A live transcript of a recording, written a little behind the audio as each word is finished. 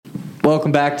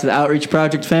Welcome back to the Outreach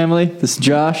Project family. This is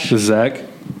Josh. This is Zach.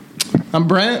 I'm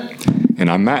Brent. And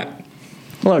I'm Matt.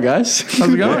 Hello, guys.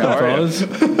 How's it going?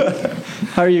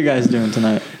 How are you guys doing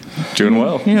tonight? Doing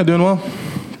well. Yeah, doing well.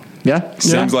 Yeah?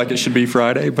 Seems like it should be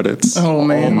Friday, but it's... Oh,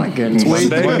 man. Oh, my goodness. Way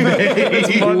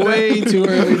too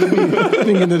early to be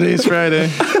thinking today's Friday.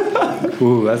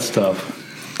 Ooh, that's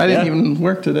tough. I didn't even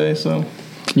work today, so.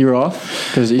 You were off?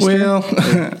 Because Easter? Well,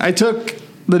 I took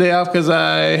the day off because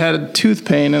I had a tooth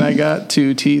pain and I got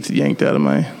 2 teeth yanked out of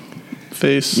my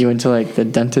face. You went to, like, the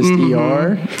dentist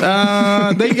ER?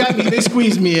 They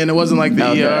squeezed me in. It wasn't like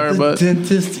the ER, but.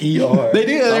 Dentist ER. They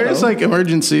do. There's like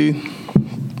emergency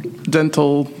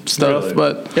dental stuff, Really?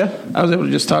 but Yeah. I was able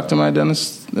to just talk to my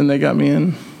dentist and they got me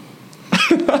in.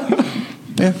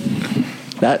 Yeah.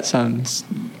 That sounds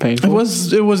painful.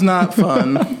 It was not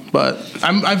fun, but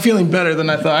I'm feeling better than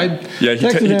I thought. Yeah, he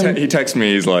texted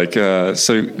me. He's like,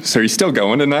 so you still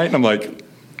going tonight? And I'm like,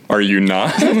 are you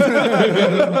not?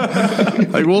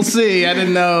 Like, we'll see. I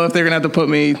didn't know if they were gonna have to put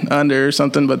me under or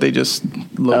something, but they just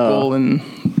local and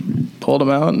pulled them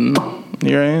out, and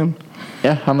here I am.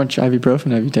 Yeah, how much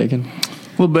ibuprofen have you taken?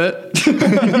 A little bit.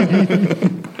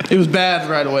 It was bad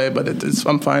right away, but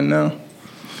I'm fine now.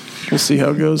 We'll see how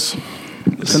it goes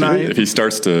tonight. If he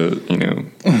starts to,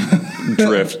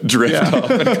 drift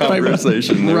off in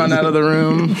conversation. Run out of the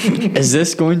room. Is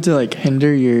this going to, like,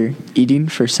 hinder your eating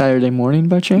for Saturday morning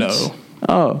by chance? No.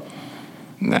 Oh.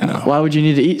 No. Why would you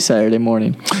need to eat Saturday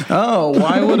morning? Oh,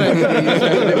 why would I?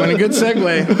 A good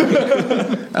segue.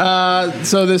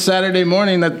 So this Saturday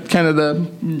morning, that's kind of the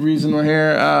reason we're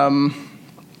here.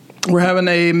 We're having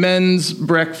a men's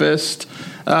breakfast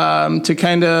to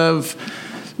kind of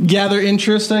gather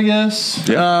interest, I guess,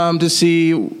 to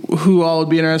see who all would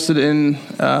be interested in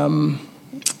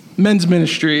men's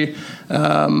ministry.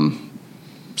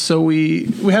 So we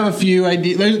have a few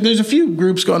ideas. There's a few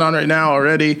groups going on right now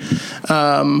already,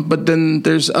 but then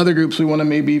there's other groups we want to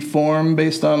maybe form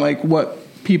based on like what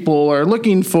people are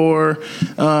looking for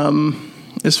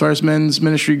as far as men's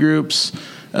ministry groups.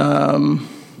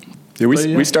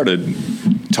 We started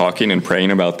talking and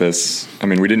praying about this. I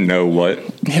mean, we didn't know what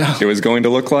it was going to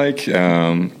look like,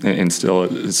 and it's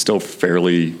still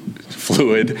fairly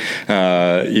fluid,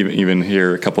 even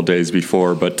here a couple days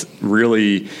before. But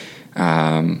really,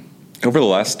 over the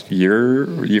last year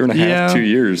and a half, 2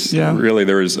 years, really,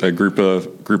 there was a group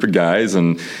of guys,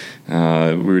 and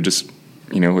we would just.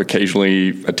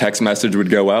 Occasionally a text message would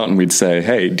go out and we'd say,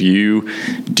 "Hey, do you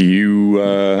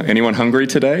anyone hungry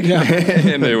today?" Yeah.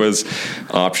 And there was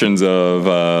options of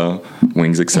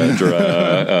wings,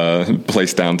 etc.,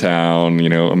 place downtown,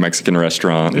 a Mexican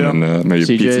restaurant, and maybe a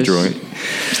pizza joint.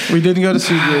 We didn't go to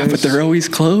CJ's, but they're always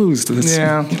closed.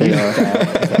 Yeah, they are.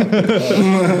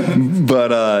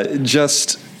 But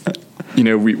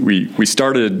we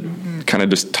started kind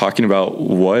of just talking about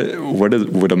what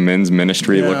would a men's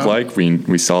ministry look like.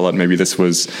 We saw that maybe this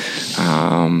was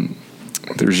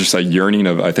there's just a yearning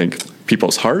of, I think,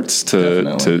 people's hearts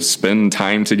to spend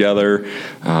time together,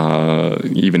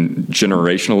 even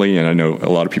generationally. And I know a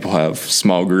lot of people have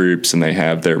small groups and they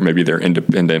have their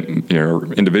independent,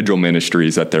 individual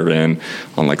ministries that they're in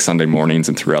on like Sunday mornings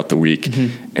and throughout the week,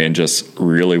 and just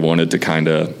really wanted to kind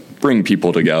of bring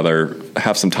people together,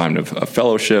 have some time of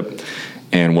fellowship.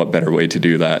 And what better way to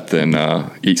do that than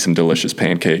eat some delicious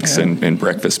pancakes and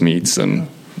breakfast meats and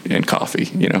coffee,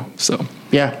 so.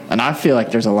 Yeah, and I feel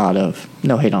like there's a lot of,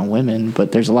 no hate on women,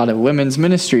 but there's a lot of women's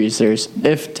ministries. There's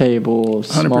if tables,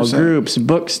 100%. Small groups,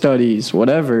 book studies,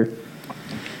 whatever.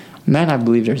 Man, I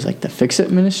believe there's like the Fix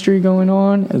It ministry going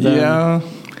on.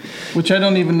 Which I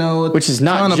don't even know. Which is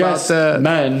not just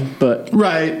men, but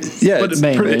right. Yeah, but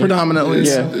predominantly.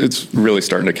 It's really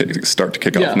starting to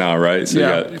kick off now, right? So you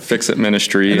got Fix It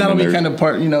ministry, and that'll be kind of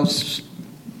part,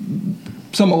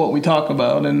 some of what we talk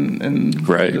about, and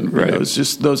right. It's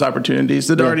just those opportunities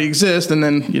that already exist, and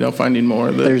then finding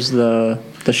more. There's the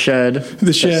shed,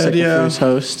 Sickle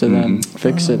host, and then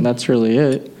Fix It, and that's really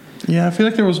it. Yeah, I feel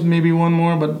like there was maybe one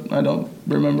more, but I don't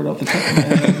remember it off the top of my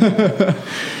head.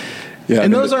 Yeah,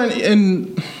 and those aren't,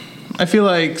 and I feel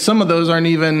like some of those aren't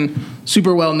even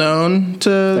super well known to.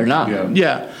 They're not.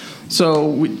 Yeah.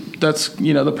 So that's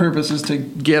the purpose is to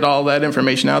get all that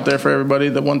information out there for everybody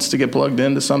that wants to get plugged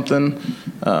into something.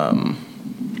 And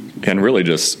really,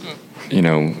 just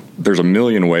there's a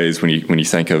million ways when you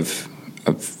think of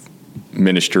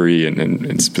ministry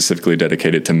and specifically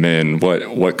dedicated to men.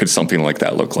 What could something like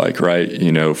that look like,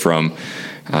 right? From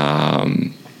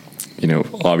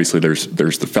obviously there's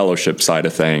the fellowship side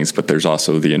of things, but there's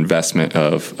also the investment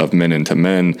of men into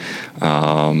men,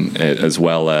 as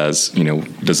well as,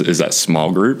 is that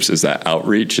small groups? Is that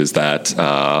outreach? Is that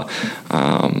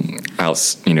out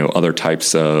other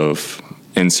types of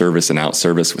in-service and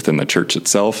out-service within the church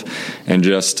itself. And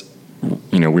just,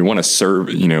 we want to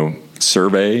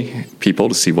survey people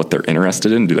to see what they're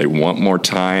interested in. Do they want more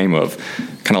time of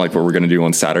kind of like what we're going to do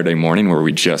on Saturday morning, where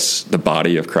the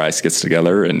body of Christ gets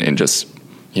together and just,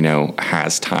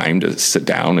 has time to sit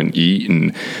down and eat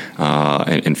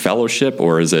and fellowship?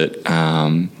 Or is it,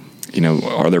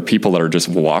 are there people that are just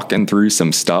walking through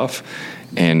some stuff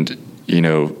and,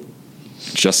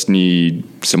 just need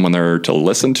someone there to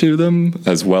listen to them,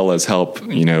 as well as help,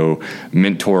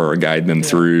 mentor or guide them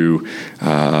through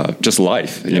just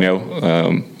life.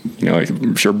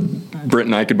 I'm sure Brent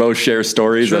and I could both share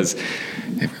stories as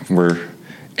we're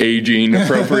aging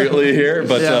appropriately here,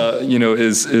 but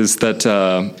is that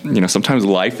sometimes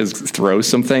life throws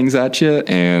some things at you,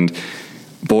 and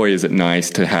boy, is it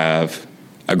nice to have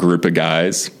a group of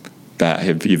guys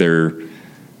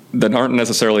that aren't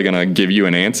necessarily going to give you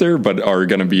an answer, but are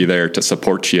going to be there to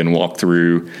support you and walk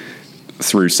through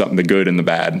something, the good and the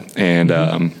bad. And,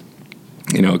 I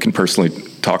can personally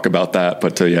talk about that,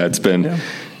 but it's been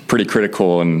pretty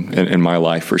critical in my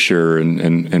life for sure. And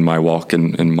in my walk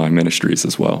and in my ministries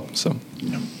as well. So,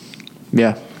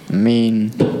 yeah, I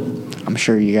mean, I'm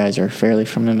sure you guys are fairly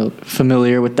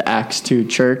familiar with the Acts 2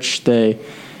 church. They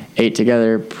ate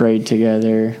together, prayed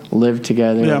together, lived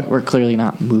together. Yeah. We're clearly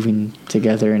not moving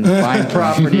together and buying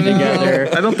property together.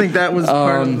 I don't think that was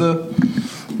part of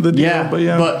the deal.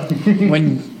 But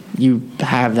when you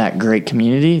have that great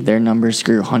community, their numbers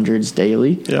grew hundreds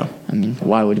daily. Yeah. I mean,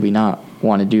 why would we not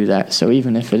want to do that? So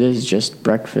even if it is just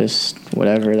breakfast,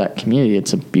 whatever, that community,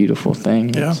 it's a beautiful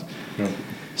thing. Yeah.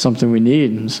 It's something we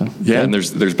need. So, and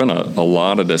there's been a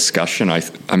lot of discussion. I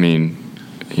mean,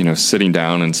 sitting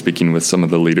down and speaking with some of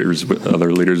the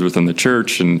other leaders within the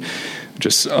church, and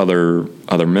just other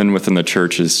men within the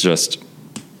church, is just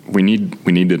we need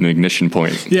an ignition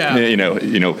point. Yeah, you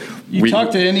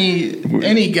talk to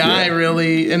any guy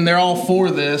really, and they're all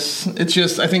for this. It's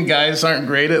just I think guys aren't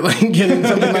great at getting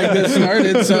something like this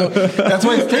started. So that's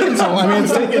why it's taken so long. I mean,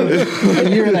 it's taken a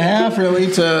year and a half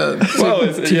really to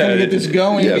get this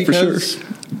going because. For sure.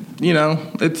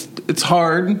 It's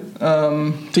hard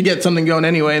to get something going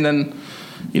anyway, and then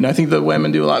I think the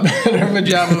women do a lot better of a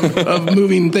job of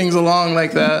moving things along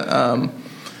like that.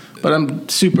 But I'm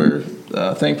super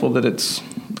thankful that it's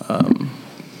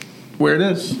where it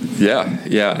is.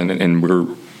 Yeah, and we're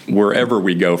wherever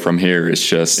we go from here. It's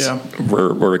just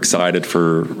we're excited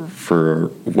for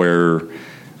where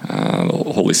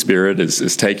the Holy Spirit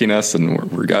is taking us,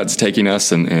 and where God's taking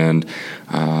us, and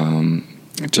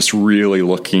just really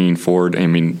looking forward. I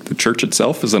mean, the church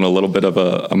itself is in a little bit of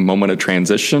a moment of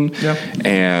transition,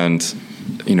 and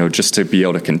just to be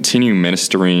able to continue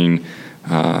ministering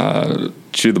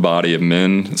to the body of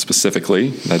men specifically.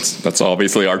 That's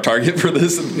obviously our target for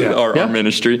this, our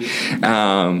ministry.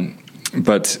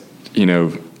 But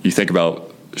you think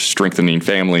about strengthening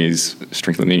families,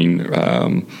 strengthening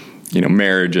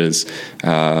marriages.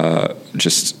 I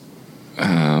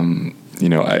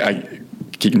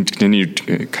continue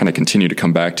to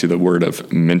come back to the word of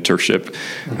mentorship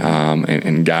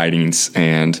and guidance,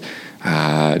 and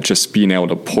just being able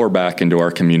to pour back into our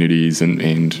communities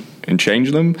and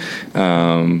change them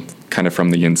kind of from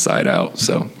the inside out.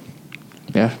 So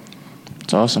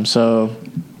it's awesome. So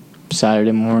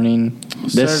Saturday morning,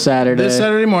 this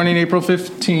Saturday morning, April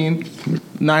 15th,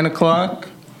 9:00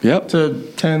 to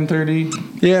 10:30.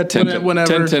 Yeah,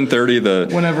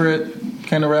 10:30. Whenever it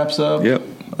kind of wraps up. Yep.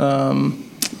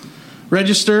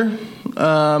 Register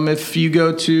if you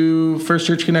go to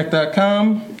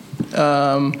firstchurchconnect.com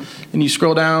and you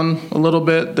scroll down a little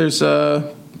bit. There's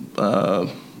a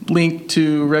link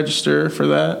to register for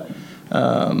that.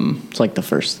 It's like the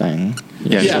first thing.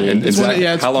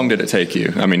 How long did it take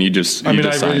you? I mean, I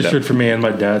registered for me and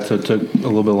my dad, so it took a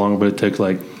little bit longer, but it took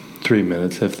like 3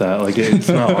 minutes, if that. Like, it's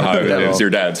not like it was your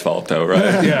dad's fault, though,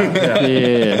 right?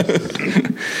 Yeah.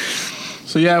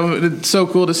 So it's so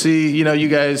cool to see you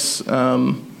guys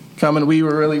come, and we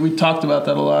talked about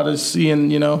that a lot, is seeing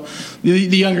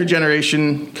the younger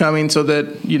generation coming, so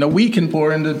that we can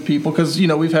pour into people, because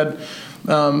we've had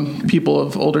people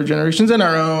of older generations and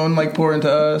our own pour into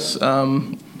us.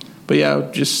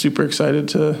 But just super excited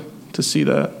to see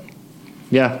that.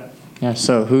 Yeah.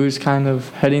 So who's kind of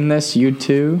heading this? You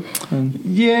two? I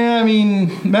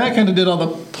mean, Matt kind of did all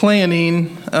the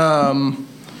planning.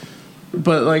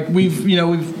 But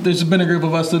there's been a group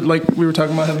of us that we were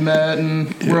talking about have met,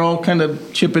 and we're all kind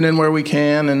of chipping in where we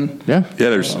can, and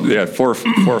there's four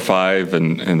or five,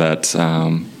 and that's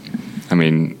Gannon,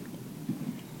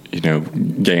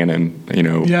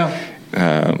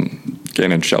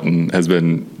 Gannon Shelton has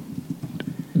been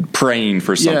praying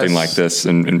for something like this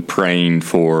and praying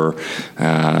for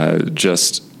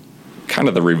just kind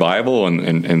of the revival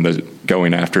and the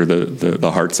going after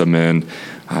the hearts of men.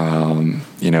 And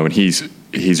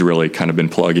he's really kind of been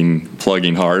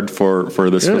plugging hard for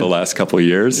this for the last couple of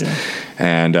years. Yeah.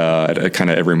 And at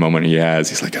kind of every moment he has,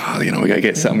 he's like, we got to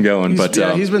get something going.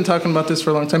 He's been talking about this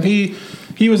for a long time. He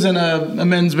was in a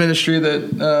men's ministry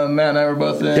that Matt and I were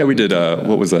both in. Yeah, we did.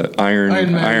 What was that?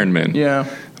 Iron Men. Yeah,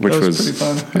 which was pretty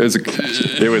fun. That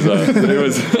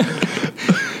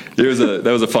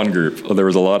was a fun group. There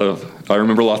was I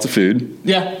remember lots of food.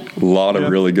 Yeah, a lot of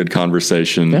really good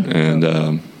conversation, and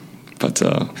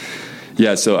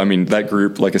so I mean that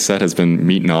group, like I said, has been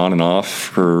meeting on and off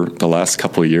for the last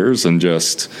couple of years, and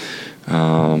just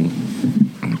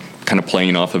kind of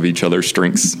playing off of each other's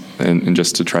strengths, and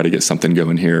just to try to get something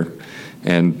going here.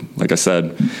 And like I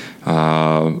said,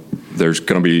 there's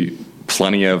going to be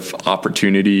plenty of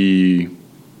opportunity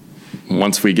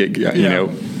once we get,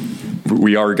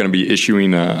 we are going to be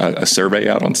issuing a survey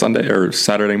out on Sunday or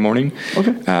Saturday morning.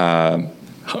 Okay.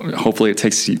 Hopefully it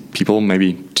takes people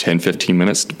maybe 10, 15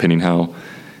 minutes, depending how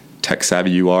tech savvy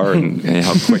you are and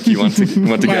how quick you want to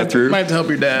get through. Might have to help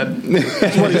your dad.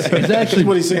 What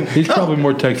he's saying. He's probably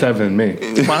more tech savvy than me.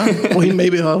 Wow. Well,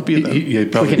 maybe he'll help you then. We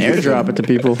can airdrop it to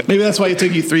people. Maybe that's why it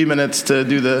took you 3 minutes to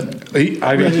do the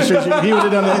registration. He would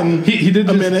have done it in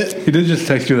a minute. He did just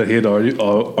text you that he had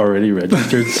already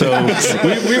registered, so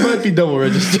we might be double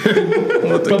registered.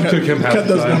 Took him half cut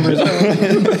those numbers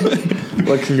out.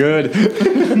 Looking good.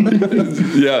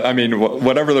 Yeah, I mean,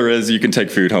 whatever there is, you can take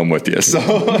food home with you. So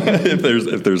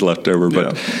if there's leftover,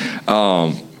 but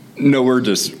no,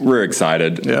 we're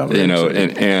excited. Yeah,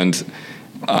 and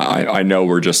I know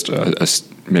we're just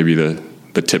maybe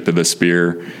the tip of the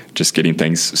spear, just getting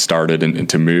things started and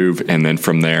to move, and then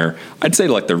from there, I'd say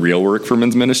like the real work for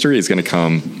men's ministry is going to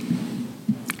come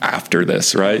after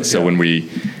this, right? Yeah. So when we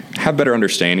have better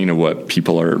understanding of what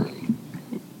people are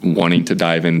wanting to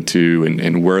dive into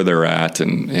and where they're at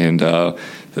and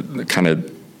kind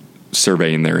of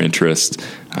surveying their interest,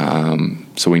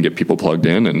 so we can get people plugged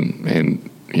in and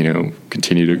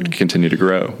continue to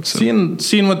grow. So.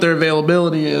 Seeing what their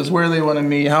availability is, where they want to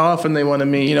meet, how often they want to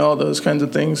meet, all those kinds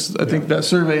of things. I think that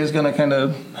survey is going to kind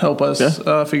of help us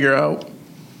figure out,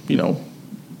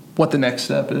 what the next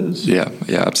step is. Yeah,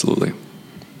 absolutely.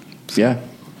 Yeah,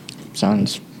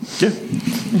 sounds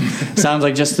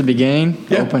like just the beginning.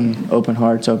 Yeah. Open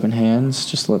hearts, open hands.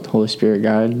 Just let the Holy Spirit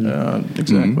guide.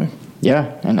 Exactly.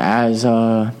 Yeah, and as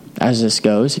this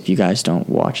goes, if you guys don't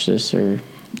watch this or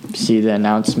see the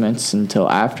announcements until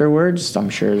afterwards, I'm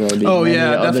sure there'll be. Oh many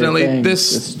other definitely. things.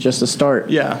 This is just a start.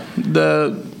 Yeah,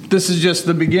 this is just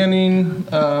the beginning.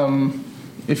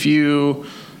 If you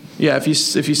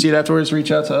see it afterwards,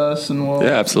 reach out to us and we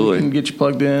can get you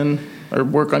plugged in or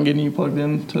work on getting you plugged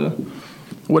in to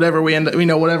whatever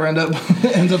whatever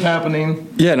ends up happening.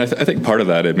 Yeah, and I think part of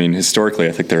that, I mean, historically,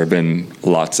 I think there have been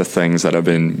lots of things that have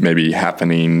been maybe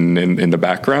happening in the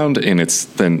background, and it's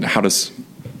then how does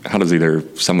either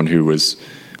someone who was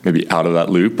maybe out of that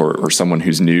loop or someone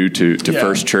who's new to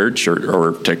First Church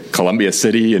or to Columbia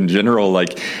City in general,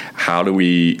 like how do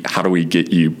we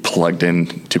get you plugged in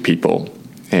to people?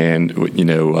 And on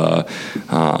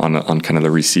kind of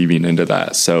the receiving end of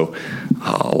that, so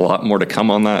a lot more to come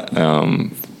on that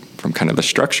from kind of the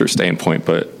structure standpoint.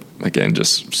 But again,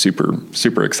 just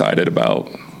super excited about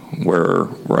where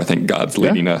I think God's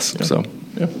leading us. Yeah. So,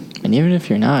 and even if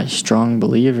you're not a strong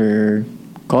believer,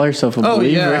 call yourself a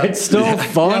believer. It's still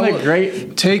fun, a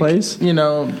great place.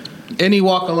 Any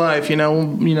walk of life. We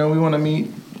want to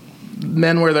meet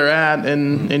men where they're at,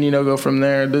 and go from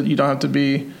there. You don't have to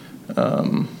be.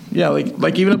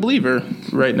 Like even a believer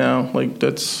right now, like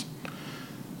that's,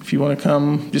 if you want to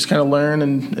come, just kind of learn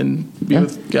and be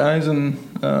with guys and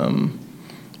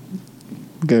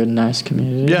good, nice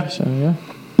community. Yeah. So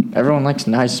everyone likes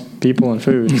nice people and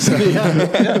food. So.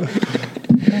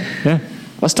 Yeah.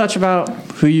 Let's touch about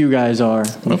who you guys are.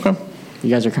 Okay. You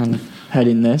guys are kind of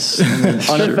heading this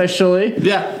unofficially.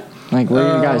 Yeah. Like where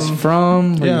are you guys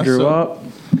from? Where you grew up?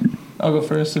 I'll go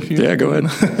first if you. Yeah, go ahead.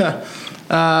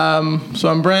 So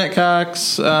I'm Brent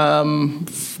Cox,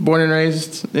 born and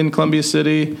raised in Columbia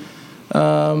City.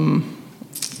 I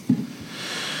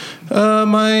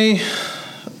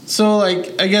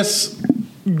guess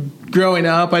growing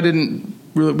up, we didn't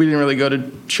really go to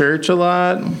church a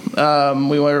lot.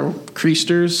 We were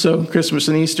Creasters, so Christmas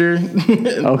and Easter.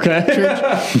 Okay.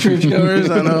 Churchgoers.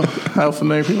 I don't know how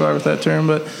familiar people are with that term,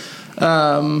 but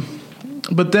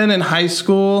then in high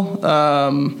school,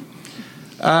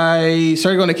 I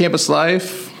started going to Campus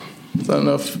Life. I don't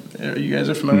know if you guys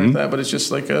are familiar with that, but it's just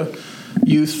like a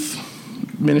youth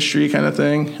ministry kind of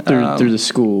thing. Through the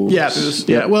school. Yeah,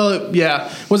 it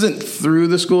wasn't through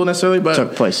the school necessarily, but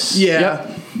took place.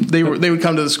 Yeah, they would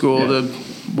come to the school to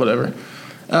whatever.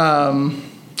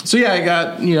 So yeah, I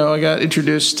got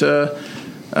introduced to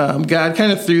God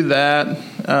kind of through that.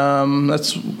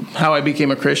 That's how I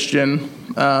became a Christian.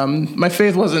 My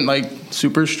faith wasn't like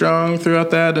super strong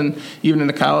throughout that, and even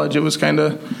into college, it was kind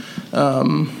of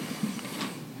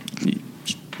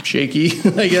shaky,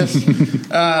 I guess.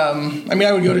 I mean,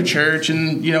 I would go to church,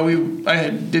 and I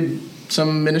did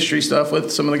some ministry stuff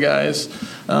with some of the guys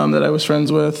that I was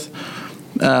friends with,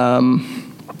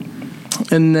 and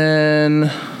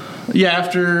then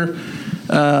after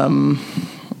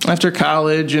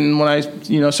college and when I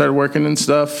started working and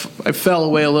stuff, I fell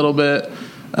away a little bit.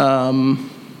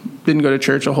 Didn't go to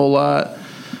church a whole lot,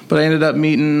 but I ended up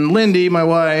meeting Lindy, my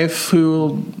wife,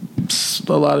 who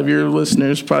a lot of your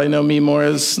listeners probably know me more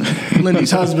as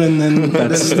Lindy's husband than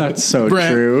that's so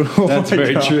Brent. True. That's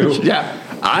very true. Yeah.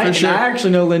 I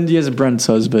actually know Lindy as Brent's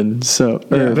husband,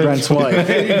 Brent's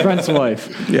wife. Brent's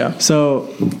wife. Yeah.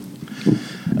 So,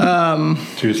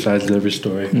 two sides of every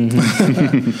story.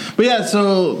 Mm-hmm. But yeah,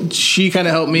 so she kind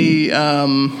of helped me,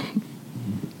 kind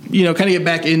of get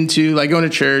back into like going to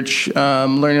church,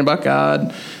 learning about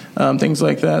God, things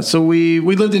like that. So we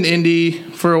lived in Indy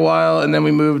for a while, and then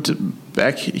we moved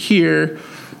back here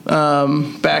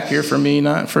for me,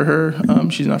 not for her.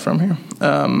 She's not from here.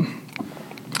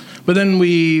 But then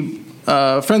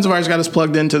friends of ours got us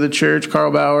plugged into the church.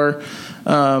 Carl Bauer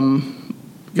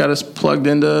got us plugged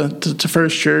into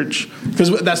First Church, because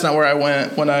that's not where I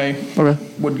went when I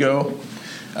would go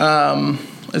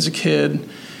as a kid.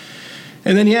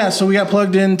 And then, so we got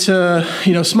plugged into,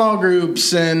 small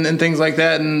groups and things like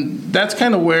that. And that's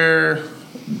kind of where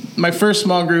my first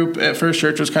small group at First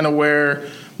Church was kind of where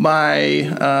my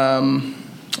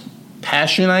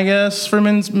passion, I guess, for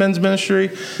men's ministry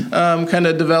kind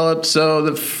of developed. So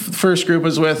the first group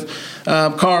was with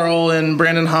Carl and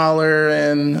Brandon Holler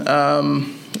and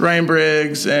Ryan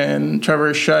Briggs and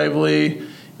Trevor Shively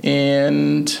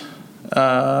and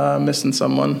missing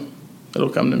someone. It'll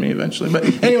come to me eventually. But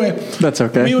anyway, that's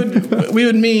okay. We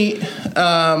would meet,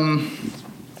 and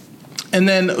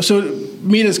then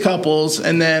meet as couples,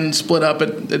 and then split up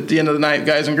at the end of the night,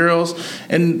 guys and girls.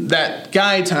 And that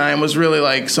guy time was really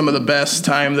like some of the best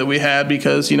time that we had,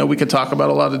 because we could talk about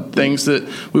a lot of things that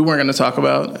we weren't going to talk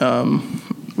about.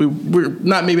 We're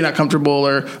not comfortable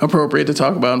or appropriate to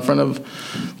talk about in front of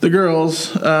the girls.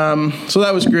 So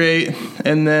that was great.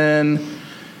 And then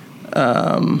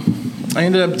I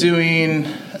ended up doing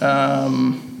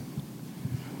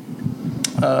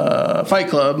Fight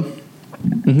Club.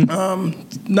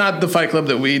 Mm-hmm. Not the Fight Club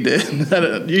that we did.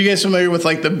 You guys familiar with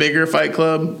like the bigger Fight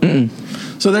Club? Mm-mm.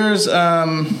 So there's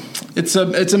it's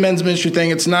a men's ministry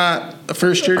thing. It's not a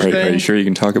First Church thing. Are you sure you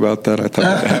can talk about that? I thought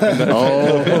that happened.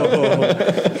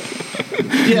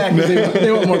 Yeah, because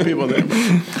they want more people there.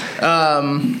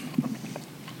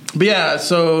 But yeah,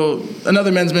 so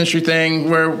another men's ministry thing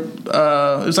where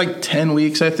it was like 10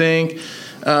 weeks, I think.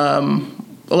 A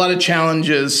lot of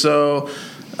challenges. So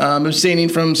abstaining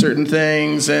from certain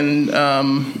things and,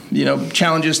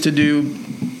 challenges to do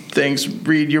things,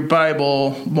 read your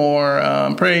Bible more,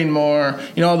 praying more,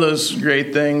 all those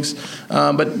great things.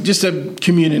 But just a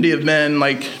community of men,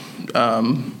 like,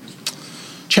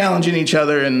 challenging each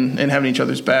other and having each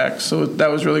other's backs. So that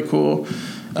was really cool.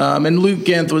 And Luke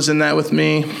Genth was in that with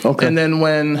me. Okay. And then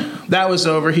when that was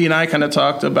over, he and I kind of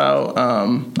talked about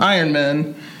Iron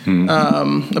Men,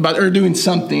 about doing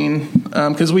something,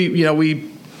 because we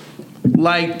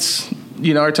liked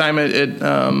our time at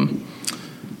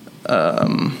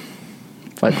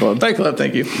Fight Club. Fight Club,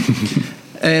 thank you.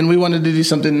 And we wanted to do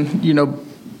something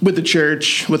with the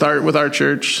church, with our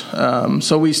church.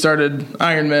 So we started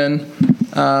Iron Men,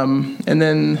 and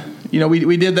then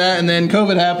we did that, and then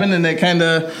COVID happened, and it kind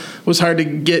of was hard to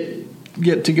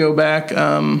get to go back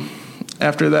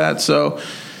after that. So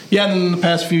yeah, in the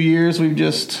past few years, we've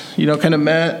just kind of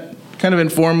met kind of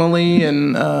informally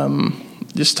and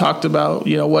just talked about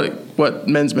what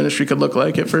men's ministry could look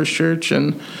like at First Church,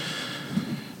 and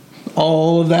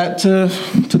all of that to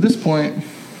this point.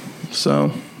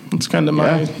 So it's kind of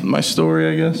my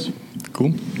story, I guess.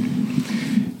 Cool.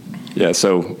 Yeah.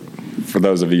 So for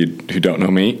those of you who don't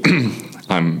know me,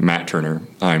 I'm Matt Turner.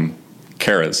 I'm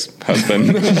Kara's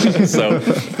husband. So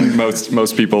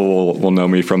most people will know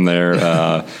me from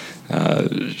there.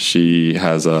 She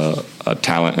has a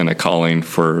talent and a calling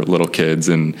for little kids,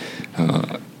 and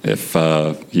if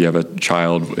you have a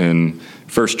child in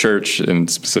First Church, and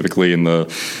specifically in the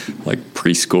like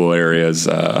preschool areas,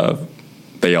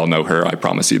 they all know her. I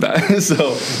promise you that.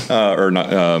 So, or not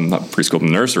preschool,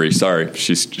 nursery. Sorry,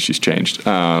 she's changed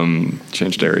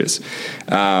areas.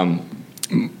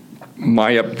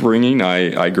 My upbringing,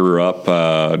 I grew up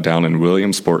down in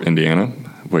Williamsport, Indiana,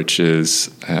 which is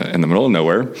in the middle of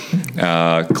nowhere,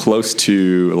 close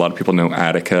to, a lot of people know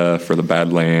Attica for the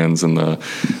Badlands and the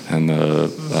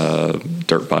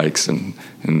dirt bikes and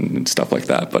stuff like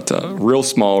that. But real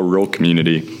small, rural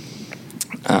community.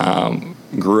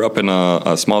 Grew up in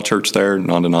a small church there,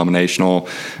 non-denominational.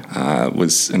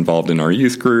 Was involved in our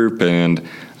youth group, and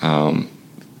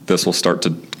this will start to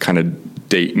kind of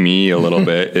date me a little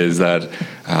bit. Is that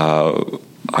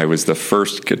I was the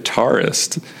first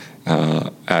guitarist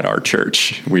at our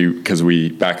church. Because we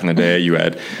back in the day, you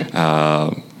had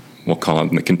we'll call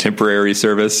it the contemporary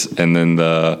service, and then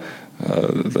the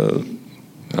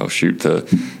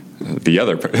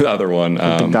other one,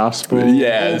 the gospel.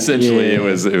 Yeah, essentially it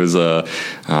was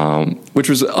which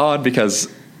was odd because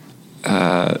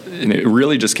it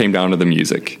really just came down to the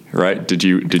music, right? Did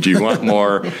you want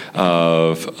more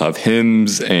of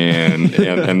hymns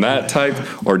and that type,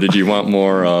 or did you want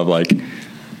more of, like,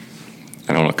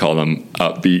 I don't want to call them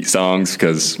upbeat songs,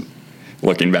 because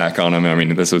looking back on them, I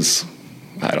mean, this was,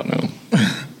 I don't know,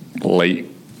 late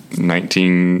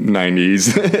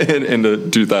 1990s into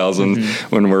 2000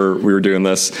 when we were doing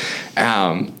this,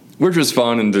 which was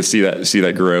fun, and to see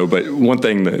that grow. But one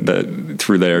thing that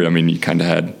through there, I mean, you kind of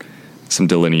had some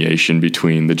delineation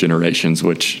between the generations,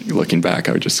 which, looking back,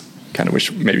 I would just kind of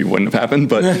wish maybe wouldn't have happened.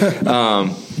 But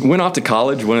went off to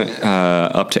college, went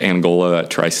up to Angola at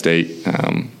Tri-State,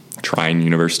 Trine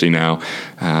University now.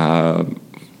 I'm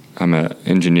an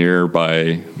engineer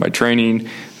by training.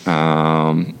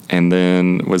 And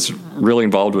then was really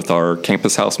involved with our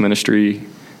campus house ministry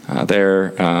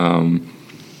there.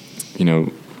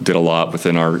 Did a lot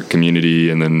within our community,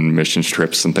 and then mission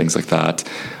trips and things like that.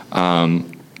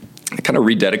 I kind of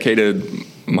rededicated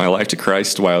my life to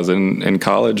Christ while I was in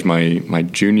college. My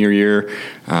junior year,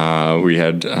 I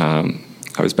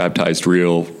was baptized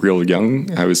real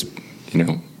young. I was,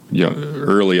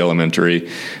 early elementary,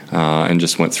 and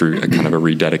just went through a kind of a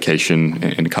rededication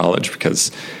in college,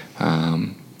 because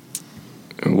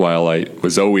while I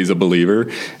was always a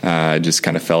believer, I just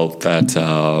kind of felt that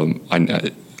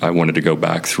I wanted to go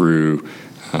back through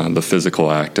the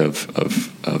physical act of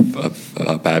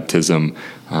baptism,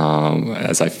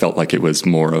 as I felt like it was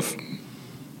more of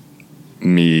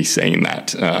me saying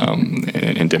that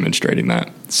and demonstrating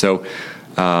that. So,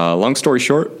 long story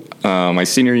short, my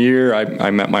senior year,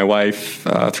 I met my wife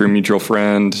through a mutual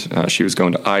friend. She was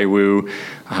going to IWU.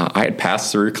 I had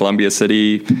passed through Columbia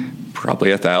City probably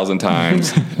 1,000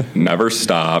 times, never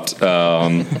stopped.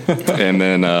 And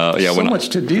then, so much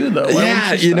to do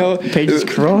though. Pages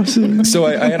crossing. So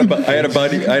I had a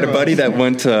buddy that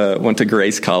went to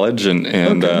Grace College,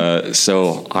 and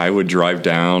so I would drive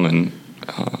down, and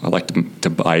I like to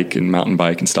bike and mountain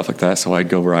bike and stuff like that. So I'd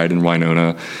go ride in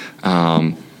Winona.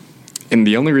 And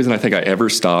the only reason I think I ever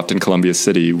stopped in Columbia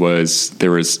City was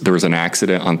there was an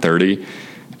accident on 30,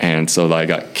 and so I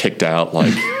got kicked out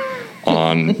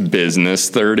on business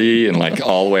 30 and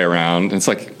all the way around. It's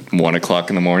 1 o'clock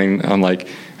in the morning. I'm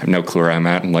I have no clue where I'm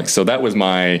at. I'm so that was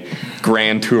my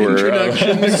grand tour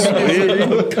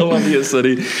of Columbia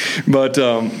City. But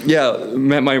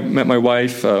met my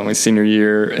wife my senior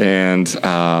year, and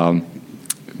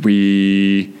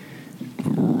we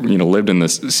lived in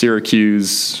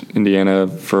Syracuse, Indiana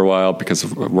for a while because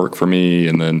of work for me,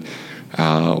 and then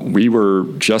we were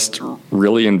just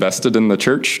really invested in the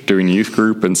church, doing youth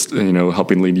group and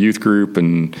helping lead youth group,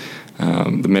 and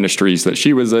the ministries that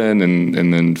she was in,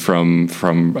 and then from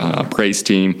praise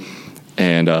team,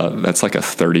 and that's like a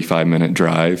 35-minute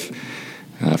drive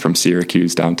from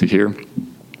Syracuse down to here.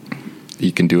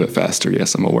 You can do it faster,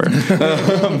 yes, I'm aware,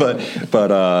 but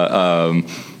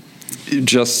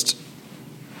just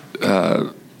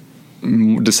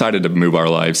decided to move our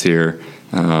lives here,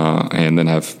 and then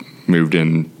have moved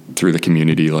in through the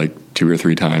community 2 or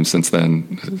 3 times since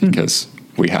then, because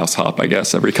we house hop, I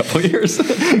guess, every couple of years.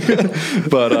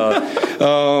 But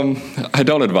I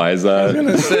don't advise that. I was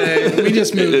gonna say, we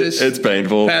just moved this. It's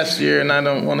painful. Past year, and I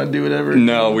don't want to do it ever.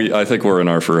 No, I think we're in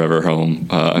our forever home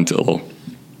until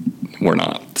we're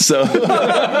not. So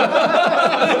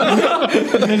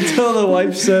until the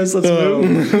wife says let's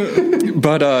move.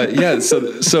 But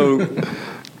so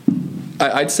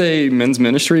I'd say men's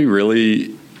ministry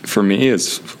really, for me,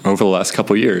 is over the last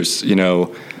couple of years.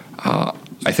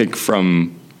 I think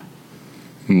from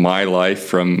my life,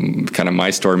 from kind of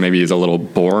my story, maybe is a little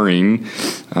boring.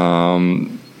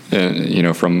 From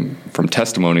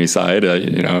testimony side, I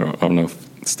don't know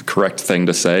if it's the correct thing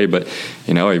to say, but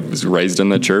I was raised in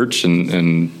the church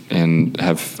and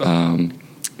have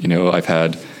I've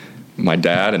had my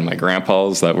dad and my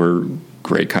grandpas that were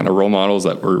great kind of role models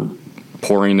that were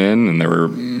pouring in, and there were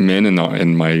men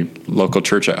in my local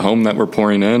church at home that were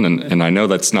pouring in, and I know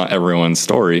that's not everyone's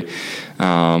story,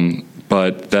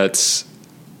 but that's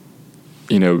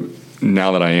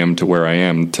now that I am to where I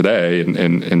am today,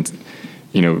 and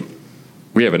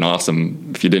we have an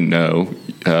awesome, if you didn't know,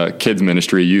 kids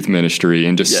ministry, youth ministry,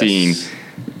 and just seeing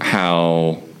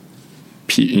how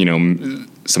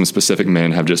some specific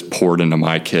men have just poured into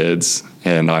my kids,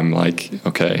 and I'm like,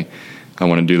 okay, I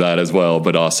want to do that as well.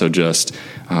 But also just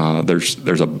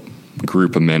there's a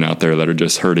group of men out there that are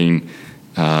just hurting,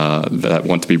 that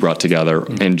want to be brought together,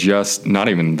 and just not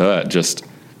even that, just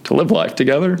to live life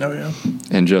together. Oh yeah,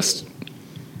 and just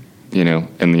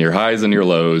in your highs and your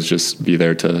lows, just be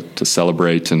there to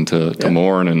celebrate and to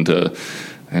mourn and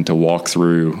to walk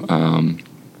through.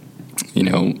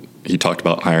 He talked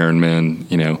about iron men.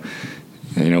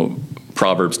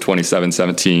 Proverbs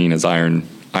 27:17, as iron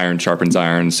sharpens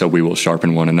iron, so we will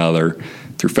sharpen one another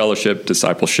through fellowship,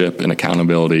 discipleship, and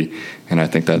accountability. And I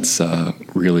think that's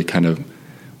really kind of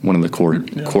one of the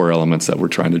core elements that we're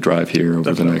trying to drive here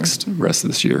over the next rest of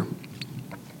this year.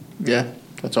 Yeah,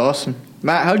 that's awesome.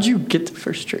 Matt, how'd you get to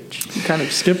First Church? You kind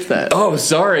of skipped that. Oh,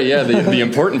 sorry. Yeah, the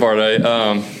important part.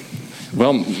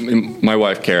 My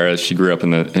wife Kara, she grew up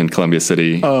in Columbia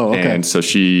City. Oh, okay. And so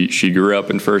she grew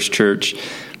up in First Church,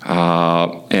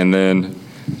 and then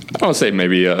I don't say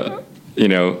maybe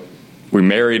we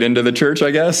married into the church, I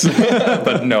guess,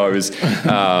 but no, it was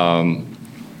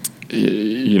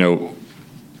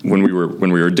when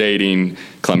we were dating,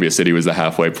 Columbia City was the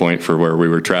halfway point for where we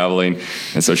were traveling,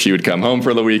 and so she would come home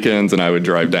for the weekends, and I would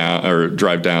drive down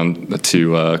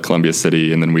to Columbia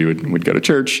City, and then we'd go to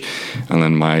church, and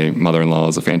then my mother-in-law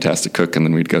is a fantastic cook, and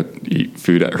then we'd go eat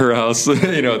food at her house,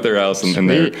 at their house, and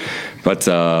there. But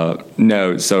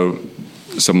no, so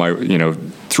my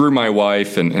through my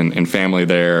wife and family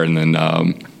there, and then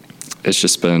it's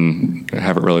just been, I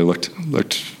haven't really looked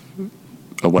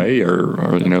away or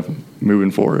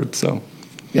moving forward. So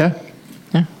yeah.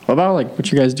 What about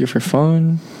what you guys do for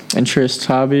fun, interests,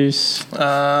 hobbies,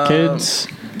 kids?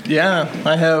 Yeah,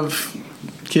 I have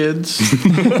kids.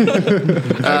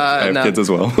 I have kids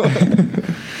as well.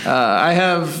 I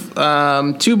have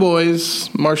 2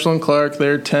 boys, Marshall and Clark.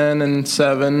 They're 10 and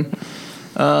 7.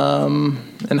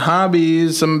 And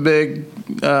hobbies, I'm a big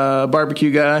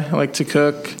barbecue guy. I like to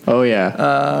cook. Oh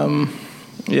yeah.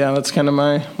 Yeah, that's kind of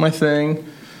my thing.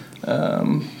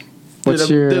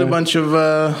 Did a bunch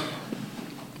of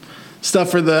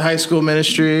stuff for the high school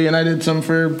ministry, and I did some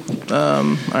for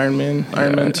Iron Man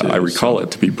too. I recall it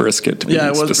to be brisket, to be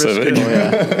specific. Brisket. Oh,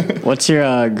 yeah. What's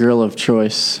your grill of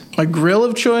choice? My grill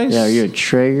of choice? Yeah, are you a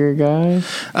Traeger guy?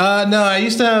 No, I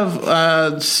used to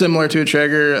have, similar to a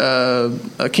Traeger,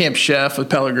 a Camp Chef, a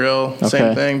pellet grill,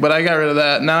 same thing, but I got rid of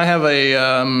that. Now I have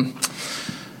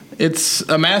it's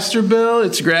a master build.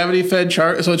 It's gravity fed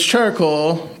so it's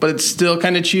charcoal, but it's still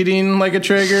kind of cheating like a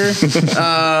Traeger,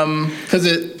 because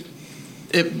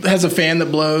it has a fan that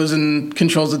blows and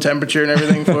controls the temperature and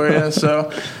everything for you.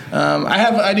 So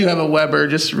I do have a Weber,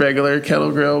 just regular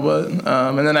kettle grill, but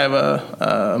and then I have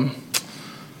a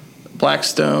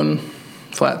Blackstone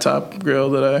flat top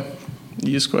grill that I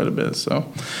use quite a bit. So,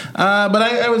 but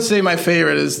I would say my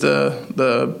favorite is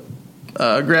the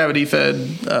gravity fed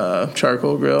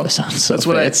charcoal grill. That sounds so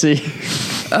fancy.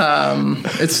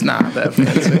 It's not that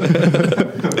fancy.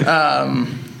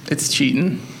 It's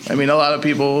cheating. I mean, a lot of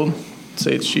people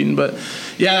say it's cheating, but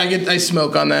yeah, I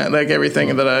smoke on that. Like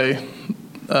everything that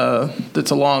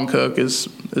that's a long cook is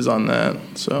on that.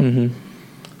 So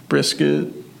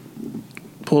brisket,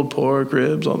 pulled pork,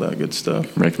 ribs, all that good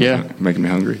stuff. Making me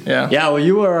hungry. Yeah. Well,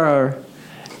 you were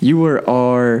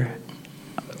our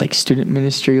student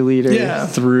ministry leader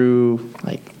through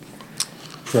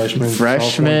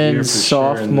freshman,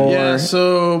 sophomore. Yeah,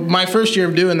 so my first year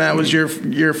of doing that was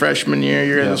your freshman year,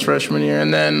 your guys' freshman year,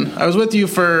 and then I was with you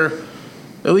for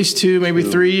at least 2, maybe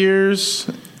 3 years.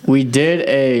 We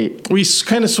we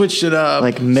kind of switched it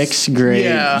up, mixed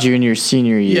grade, junior,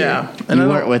 senior year. Yeah, and you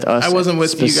weren't with us. I wasn't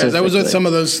with you guys. I was with some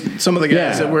of the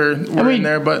guys that were in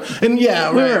there, we were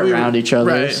around each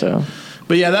other. Right. So,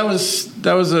 but yeah, that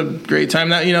was a great time.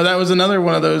 That was another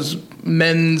one of those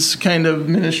men's kind of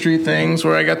ministry things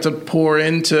where I got to pour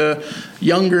into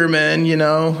younger men. And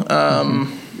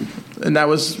that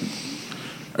was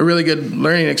a really good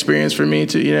learning experience for me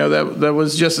too. That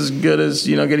was just as good as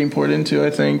getting poured into. I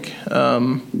think I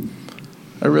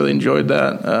really enjoyed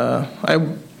that.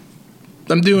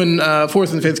 I'm doing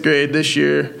 4th and 5th grade this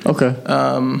year. Okay.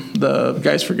 The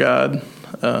Guys for God,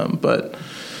 but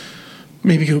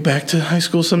maybe go back to high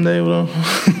school someday.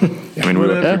 I mean,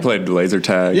 we played laser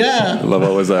tag. Yeah. What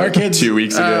was that? Our kids, 2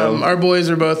 weeks ago. Our boys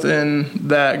are both in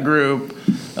that group,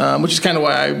 which is kind of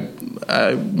why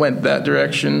I went that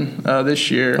direction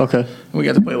this year. Okay. We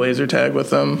got to play laser tag with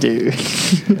them. Dude.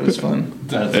 It was fun.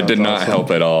 It did not help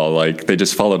at all. Like, they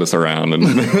just followed us around. And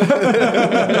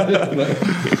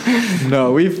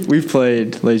No, we've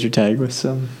played laser tag with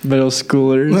some middle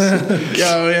schoolers.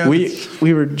 Oh, yeah.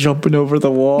 We were jumping over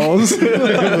the walls.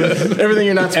 Everything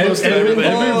you're not supposed to do.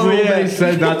 Every rule they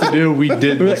said not to do, we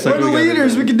did. We're the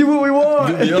leaders. We can do what we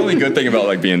want. the only good thing about,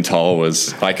 like, being tall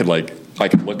was I could look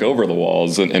over the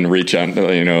walls and reach out, and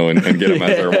get them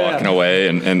as they're walking away,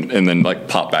 and then like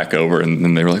pop back over, and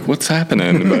then they were like, "What's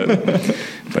happening?"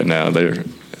 But now it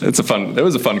was a fun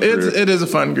group. It is a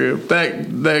fun group.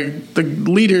 The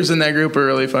leaders in that group are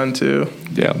really fun too.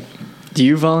 Yeah. Do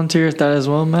you volunteer at that as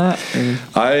well, Matt?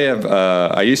 I have.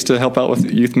 I used to help out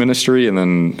with youth ministry, and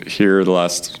then here the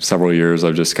last several years,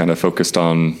 I've just kind of focused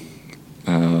on.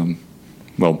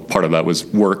 Well, part of that was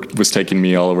work was taking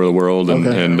me all over the world,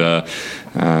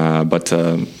 but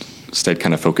stayed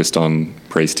kind of focused on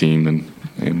praise team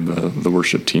and the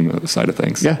worship team side of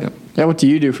things. Yeah. What do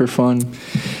you do for fun?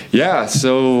 Yeah,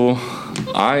 so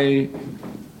I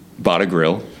bought a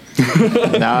grill.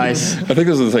 Nice. I think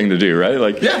this is the thing to do, right?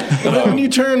 Like, When you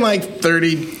turn like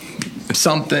 30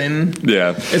 something,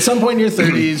 yeah. at some point in your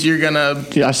 30s, you're gonna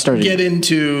get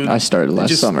into. I started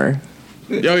last summer.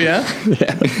 Oh yeah?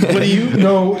 Yeah. What do you?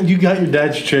 No, you got your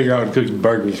dad's trigger out and cooked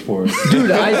burgers for us. Dude,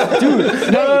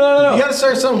 no. You gotta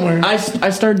start somewhere. I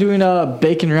started doing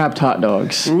bacon wrapped hot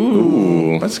dogs.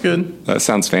 Ooh, that's good. That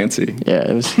sounds fancy. Yeah,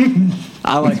 it was.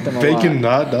 I liked them a lot. Bacon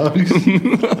hot dogs.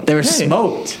 They were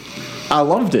smoked. I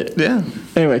loved it. Yeah.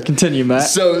 Anyway, continue, Matt.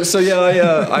 So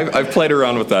yeah, I've played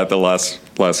around with that the last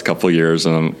couple of years,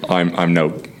 and I'm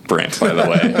no Brent, by the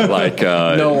way. Like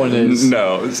no one is.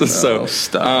 No. So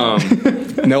stop.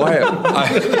 No, I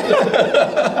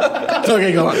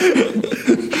Okay, go on.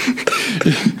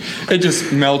 it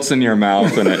just melts in your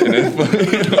mouth, and it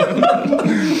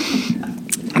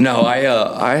No,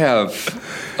 I have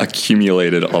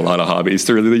accumulated a lot of hobbies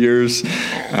through the years.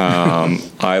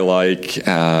 I like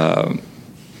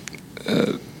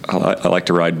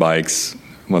to ride bikes,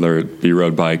 whether it be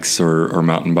road bikes or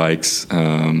mountain bikes.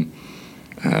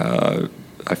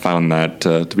 I found that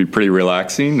to be pretty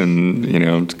relaxing,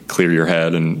 and to clear your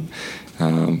head, and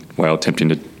while attempting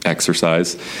to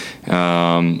exercise.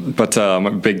 But my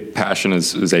big passion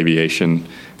is aviation.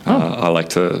 I like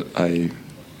to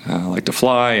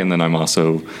fly, and then I'm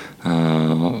also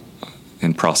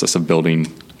in process of building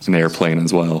an airplane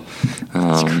as well.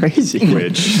 That's crazy.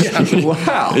 Which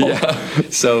wow. Yeah.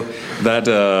 So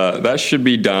that should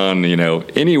be done,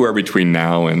 anywhere between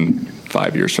now and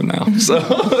 5 years from now. So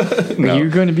Are you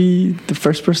going to be the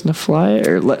first person to fly it,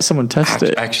 or let someone test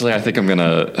it? Actually, I think I'm going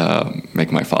to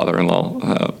make my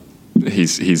father-in-law.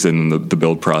 He's in the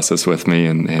build process with me,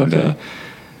 and okay.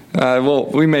 Well,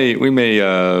 we may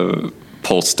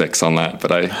pull sticks on that, but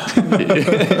that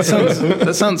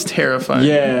sounds terrifying.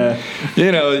 Yeah.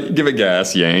 Give it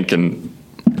gas, yank, and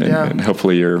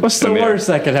hopefully you're. What's the worst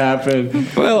that could happen?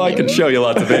 Well, I can show you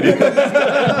lots of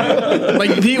videos.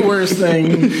 Like the worst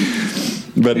thing.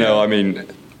 But no, I mean,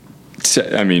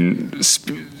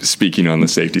 speaking on the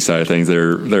safety side of things,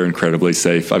 they're incredibly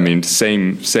safe. I mean,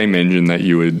 same engine that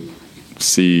you would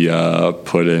see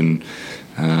put in.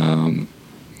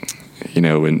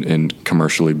 In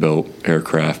commercially built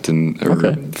aircraft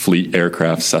or fleet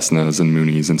aircraft, Cessnas and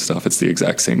Moonies and stuff. It's the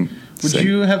exact same. Would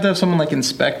you have to have someone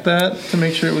inspect that to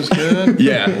make sure it was good?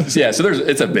 Yeah. So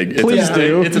it's a big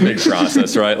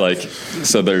process, right?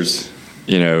 So there's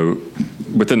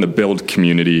within the build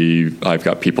community, I've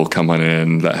got people coming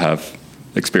in that have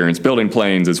experience building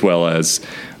planes, as well as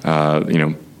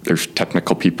there's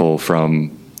technical people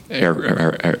from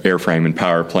airframe and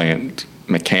power plant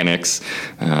mechanics.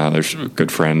 There's a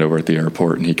good friend over at the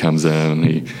airport, and he comes in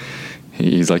and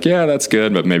he's like, yeah, that's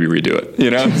good, but maybe redo it.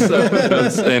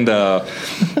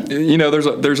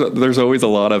 There's always a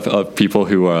lot of people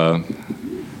who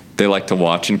they like to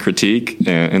watch and critique,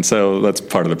 and so that's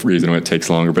part of the reason why it takes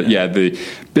longer. But yeah, the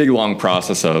big long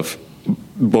process of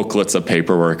booklets of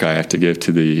paperwork I have to give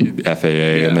to the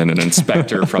FAA, and then an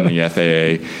inspector from the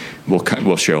FAA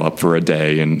will show up for a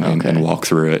day and walk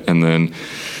through it, and then.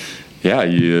 Yeah,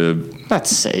 that's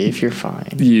safe. You're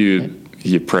fine. You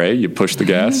pray, you push the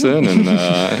gas in,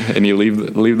 and you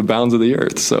leave the bounds of the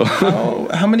earth. So,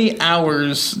 how many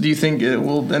hours do you think it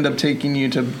will end up taking you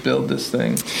to build this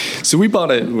thing? So we bought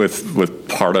it with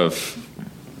part of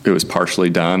was partially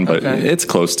done, but it's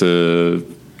close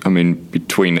to. I mean,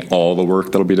 between all the work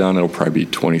that'll be done, it'll probably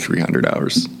be 2,300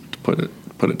 hours to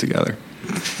put it together.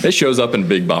 It shows up in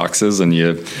big boxes, and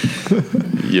you.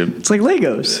 It's like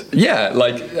Legos. Yeah,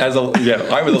 like I was a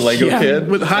Lego kid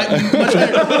with much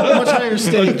higher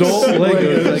stakes. Adult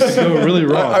Legos that could go really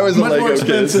wrong. I was a Much more Lego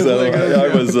kid, expensive so Legos, I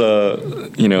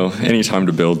was any time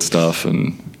to build stuff,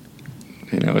 and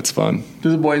it's fun. Do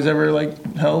the boys ever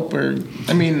help, or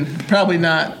I mean, probably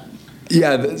not.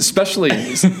 Yeah, especially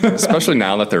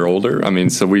now that they're older. I mean,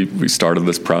 so we started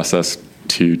this process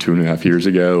 2.5 years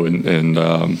ago,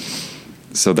 and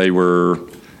so they were,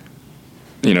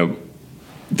 I'd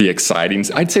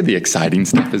say the exciting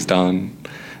stuff is done.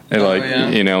 And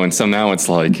and so now it's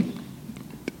like,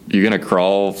 you're going to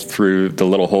crawl through the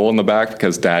little hole in the back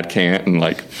because Dad can't, and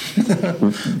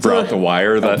route the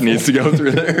wire that needs to go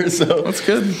through there. So that's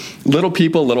good. Little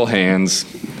people, little hands.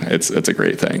 It's a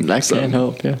great thing. That can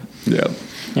help, yeah. Yeah.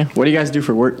 Yeah. What do you guys do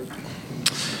for work?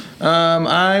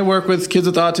 I work with kids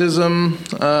with autism.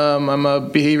 I'm a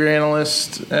behavior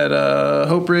analyst at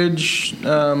Hope Ridge. I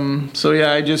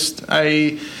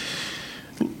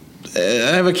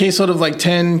have a caseload of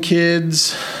 10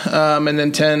 kids and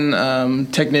then 10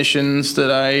 technicians that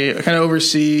I kind of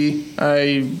oversee.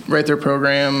 I write their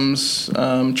programs,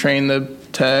 train the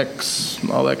techs,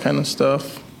 all that kind of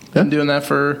stuff. Yeah. Been doing that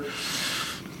for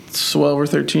 12 or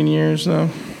 13 years now.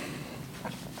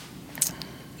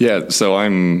 Yeah, so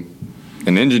I'm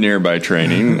an engineer by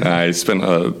training. I spent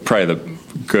probably the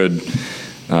good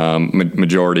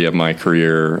majority of my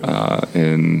career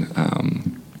in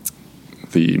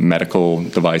the medical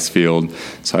device field.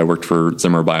 So I worked for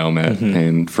Zimmer Biomet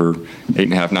and for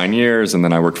 8.5, 9 years, and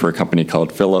then I worked for a company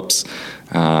called Philips,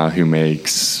 who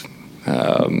makes,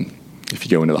 if you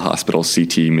go into the hospital,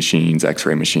 CT machines,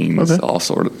 X-ray machines,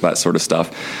 that sort of stuff.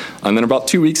 And then about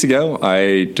 2 weeks ago,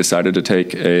 I decided to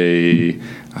take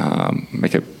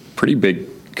make a pretty big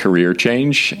career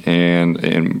change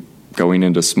and going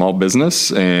into small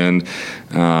business and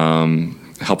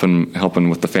helping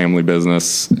with the family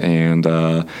business. And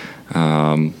I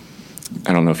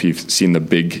don't know if you've seen the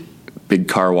big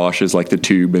car washes like the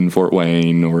Tube in Fort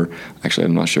Wayne, or actually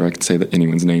I'm not sure I could say that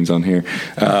anyone's names on here.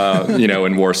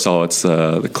 In Warsaw it's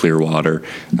the Clearwater,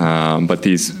 but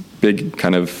these big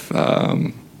kind of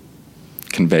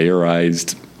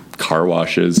conveyorized car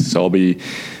washes. So I'll be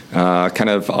kind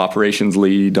of operations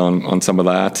lead on some of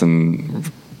that,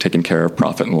 and taking care of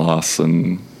profit and loss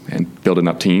and building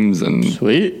up teams and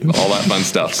sweet, all that fun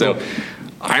stuff. So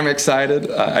I'm excited.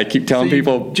 I keep telling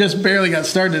people. Just barely got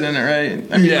started in it, right?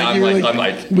 I mean, I'm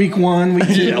like week 1, week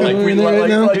 2.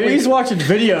 He's watching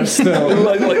videos still.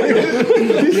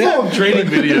 Training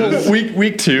videos.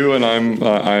 Week 2, and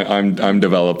I'm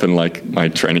developing my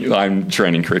training. I'm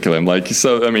training curriculum.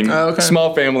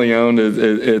 Small family owned.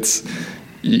 It's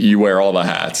you wear all the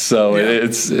hats. So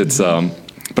it's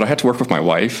but I had to work with my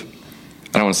wife.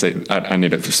 I don't want to say I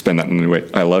need to spend that in any way.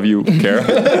 I love you, Kara.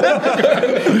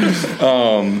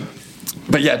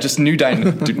 But yeah, just new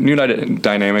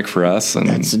dynamic for us, and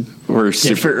we're a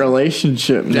different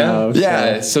relationship now.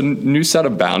 Yeah, so new set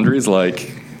of boundaries.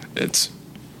 It's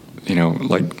kind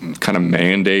of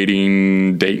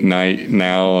mandating date night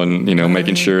now, and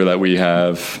making sure that we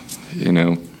have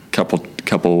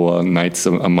couple nights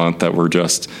a month that we're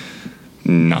just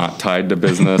not tied to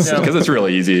business, because it's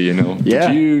really easy,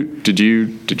 Yeah. Did you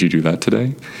do that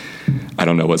today? I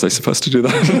don't know. Was I supposed to do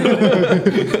that?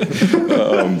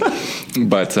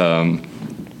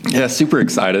 Super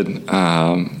excited,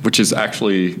 which is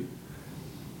actually,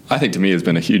 I think to me has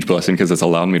been a huge blessing, because it's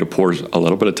allowed me to pour a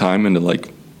little bit of time into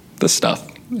this stuff.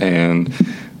 And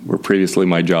where previously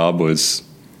my job was,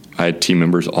 I had team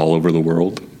members all over the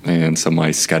world, and so my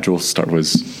schedule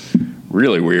was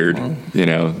really weird.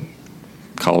 Wow.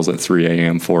 Calls at 3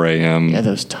 a.m., 4 a.m. Yeah,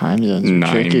 those time zones are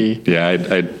 9. tricky. Yeah, I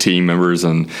had team members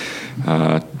in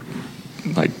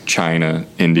China,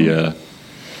 India,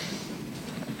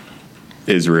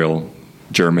 Israel,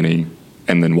 Germany,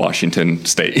 and then Washington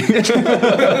State.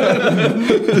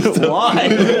 Why?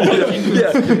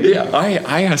 Yeah.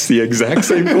 I asked the exact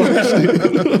same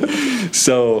question.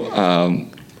 So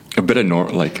a bit of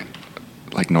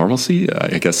normalcy,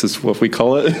 I guess is what we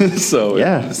call it. So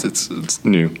yeah, it's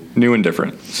new and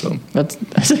different. So that's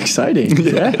exciting.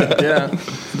 Yeah.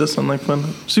 It does sound like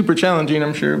fun. Super challenging,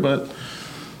 I'm sure, but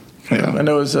I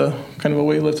know it's a kind of a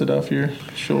weight lifted off your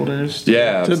shoulders.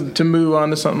 To move on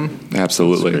to something.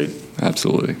 Absolutely.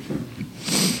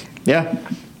 Yeah.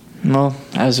 Well,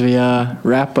 as we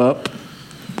wrap up,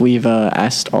 we've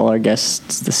asked all our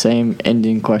guests the same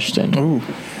ending question. Ooh.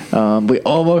 We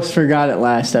almost forgot it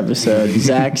last episode.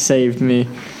 Zach saved me.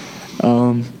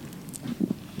 No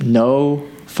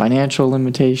financial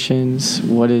limitations.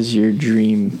 What is your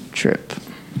dream trip?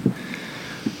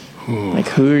 Like,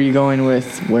 who are you going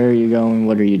with? Where are you going?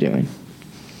 What are you doing?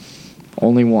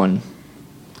 Only one.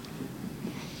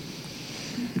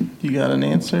 You got an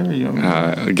answer? Or you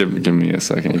want me give me a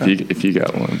second. Okay. If you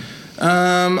got one.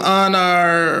 On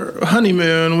our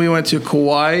honeymoon, we went to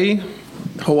Kauai.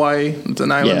 Hawaii, it's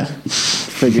an island. Yeah,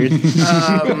 figured.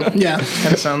 Yeah,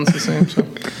 kind of sounds the same. So.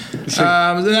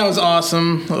 That was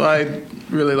awesome. I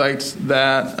really liked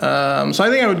that. So I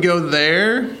think I would go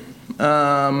there.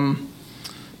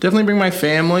 Definitely bring my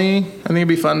family. I think it'd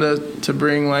be fun to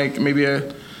bring like maybe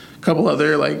a couple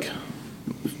other like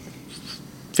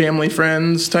family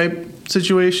friends type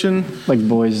situation. Like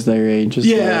boys their age.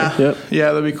 Yeah. Yep.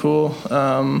 Yeah, that'd be cool.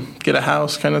 Get a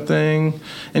house kind of thing.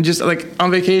 And just like on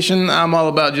vacation, I'm all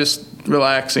about just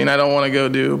relaxing. I don't want to go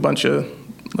do a bunch of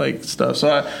like stuff.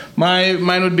 So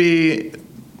mine would be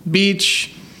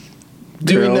beach,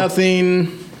 doing Grill.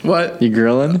 nothing. What? You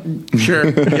grilling? Sure.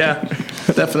 Yeah,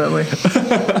 definitely.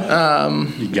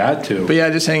 You got to. But yeah,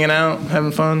 just hanging out,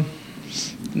 having fun.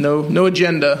 No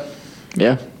agenda.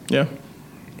 Yeah. Yeah.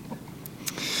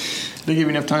 They give you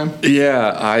enough time?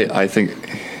 Yeah, I think.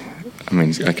 I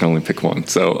mean, I can only pick one.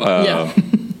 So Yeah.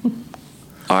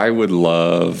 I would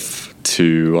love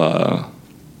to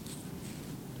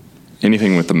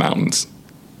anything with the mountains.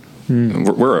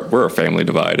 We're a family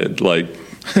divided. Like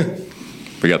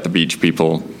we got the beach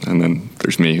people, and then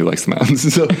there's me who likes the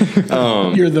mountains. So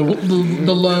You're the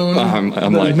lone.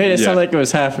 I'm like, You made it sound like it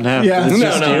was half and half. Yeah. It's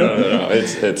no.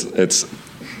 just you. It's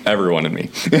everyone in me.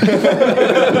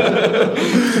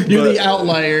 You're the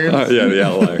outlier. Yeah, the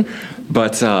outlier.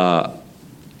 But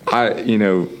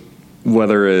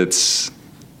whether it's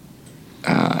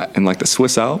in like the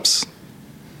Swiss Alps,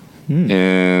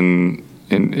 and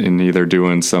in either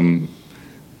doing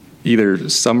either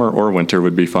summer or winter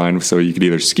would be fine. So you could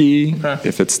either ski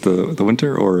if it's the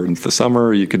winter, or in the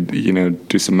summer you could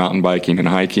do some mountain biking and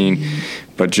hiking,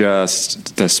 but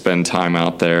just to spend time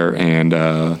out there. And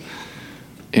I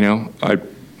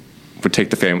would take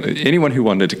the family, anyone who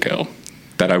wanted to go,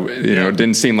 that it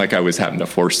didn't seem like I was having to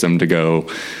force them to go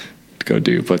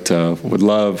do, but would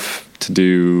love to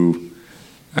do.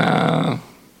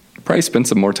 Probably spend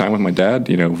some more time with my dad.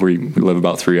 We live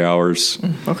about 3 hours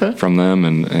from them,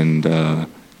 and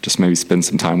just maybe spend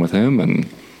some time with him and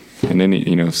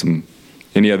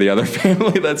any of the other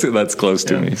family that's close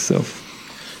to me. So,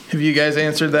 Have you guys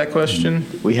answered that question?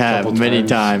 We have many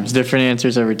times. Different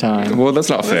answers every time. well, that's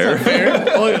not fair.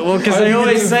 Well, because they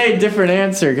always say different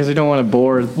answer because we don't want to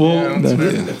bore. Well,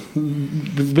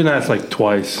 we've been asked like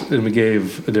twice, and we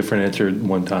gave a different answer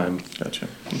one time. Gotcha.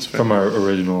 That's fair. From our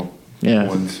original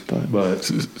ones. But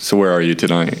So where are you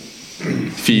tonight?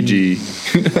 Fiji.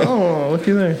 Oh,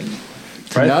 looky there.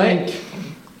 Tonight,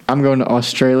 I'm going to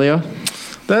Australia.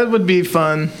 That would be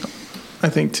fun, I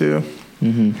think, too.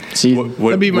 See,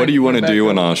 What be do you want to do background.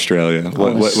 in Australia?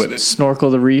 What? snorkel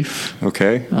the reef.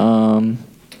 Okay.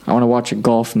 I want to watch a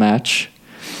golf match.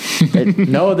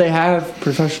 No, they have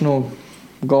professional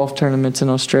golf tournaments in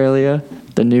Australia.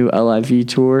 The new LIV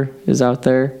tour is out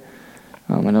there.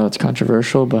 I know it's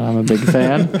controversial, but I'm a big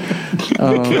fan.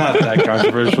 not that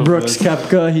controversial. Brooks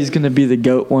Koepka, he's going to be the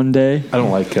GOAT one day. I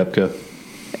don't like Koepka.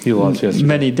 He lost yesterday.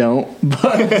 Many don't,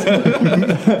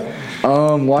 but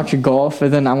watch a golf,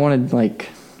 and then I want to like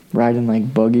ride in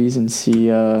like buggies and see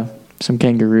some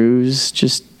kangaroos,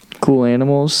 just cool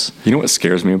animals. You know what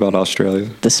scares me about Australia?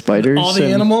 The spiders, All the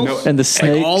animals? and the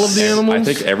snakes. Like all of the animals?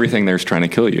 I think everything there's trying to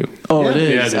kill you. Oh, it Yeah. is.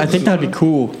 Yeah, it is. I think that'd be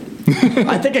cool.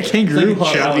 I think a kangaroo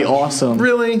hunt would be awesome.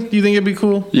 Really? Do you think it'd be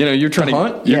cool? You're trying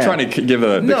hunt? You're Yeah. trying to give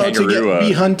the kangaroo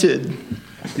be hunted.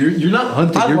 You're not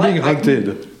hunted. You're being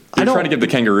hunted. You're trying to give the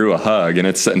kangaroo a hug, and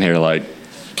it's sitting here like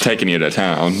taking you to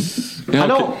town. I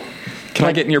don't. Can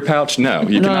I get in your pouch? No,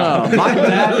 you No,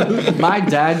 cannot. my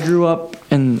dad grew up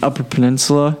in Upper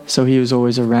Peninsula, so he was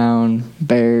always around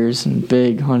bears and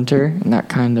big hunter, and that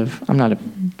kind of. I'm not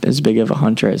as big of a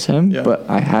hunter as him, but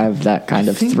I have that kind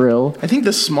of thrill. I think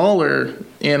the smaller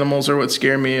animals are what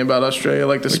scare me about Australia,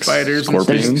 like the spiders.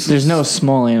 scorpions? And There's no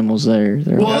small animals there.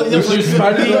 well, There's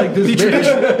spiders like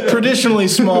this. traditionally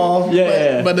small,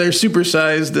 Yeah. but they're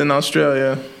supersized in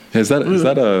Australia. Is that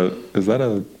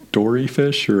a dory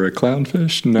fish or a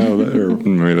clownfish? No, or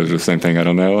maybe they're the same thing. I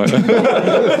don't know.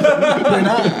 They're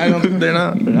not. They're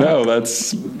not. No,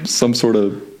 that's some sort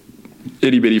of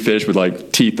itty bitty fish with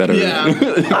like teeth that are. Yeah.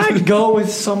 I'd go with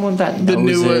someone that knows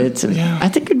knew it. it. And Yeah. I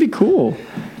think it'd be cool.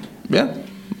 Yeah.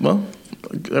 Well,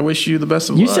 I wish you the best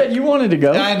of You luck. said you wanted to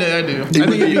go. I do. I think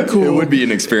it'd be cool. It would be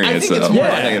an experience, I think it's though. more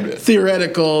I think it'd be-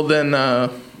 theoretical than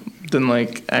than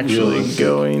like actually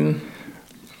going.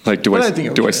 Like, do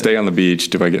I stay on the beach?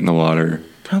 Do I get in the water?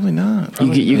 Probably not.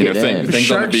 You get in. Things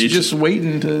Sharks on the beach. just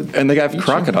waiting to. And they have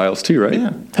crocodiles too, right?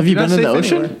 Yeah. Have you You're been in not the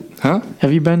safe ocean? anywhere. Huh?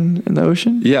 Have you been in the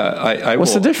ocean? Yeah. I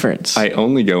What's the difference? I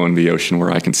only go in the ocean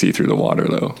where I can see through the water,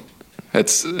 though.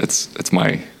 It's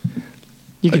my.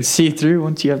 You can see through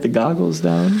once you have the goggles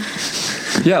down.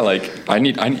 Yeah, like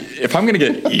if I'm gonna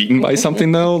get eaten by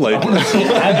something though, like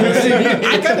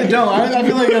I kind of don't. I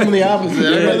feel like I'm the opposite.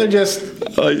 I'd rather just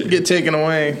get taken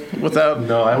away without.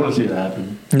 No, I want to see that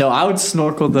happen. No, I would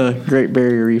snorkel the Great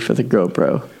Barrier Reef with a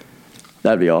GoPro.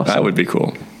 That'd be awesome. that would be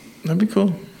cool. That'd be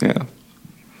cool. Yeah.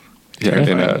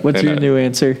 Yeah. What's your new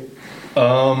answer?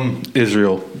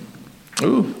 Israel.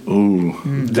 Ooh.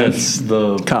 That's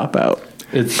the Cop out.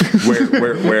 It's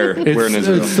Where in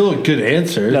Israel? It's still a good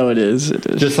answer. No, it is. It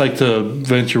is. Just like to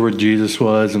venture where Jesus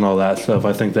was and all that stuff.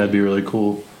 I think that'd be really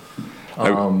cool.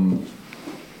 Yeah,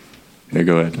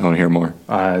 go ahead. I want to hear more.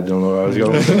 I don't know where I was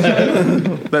going with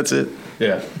that. That's it.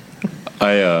 Yeah.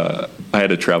 I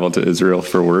had to travel to Israel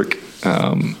for work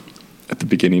at the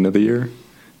beginning of the year,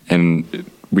 and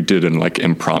we did an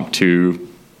impromptu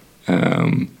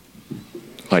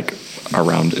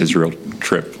around Israel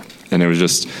trip, and it was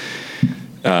just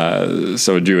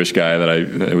so a Jewish guy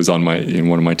that was on in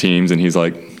one of my teams, and he's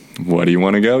like, "What do you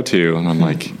want to go to?" And I'm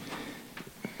like,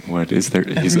 "What is there?"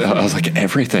 I was like,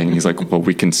 "Everything." He's like, "Well,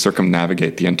 we can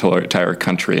circumnavigate the entire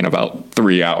country in about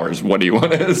 3 hours. What do you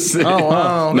want to see?" Oh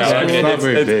wow! No,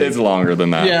 it's longer than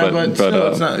that. Yeah, but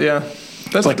still, it's not. Yeah,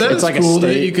 that's cool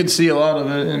that you could see a lot of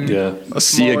it. In a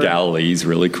Sea of Galilee is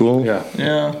really cool. Yeah.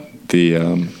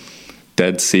 The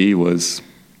Dead Sea was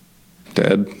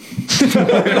dead.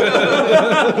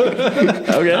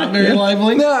 Okay. Not very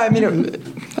lively. No, I mean,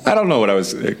 I don't know what I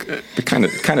was. It kind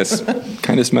of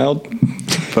smelled.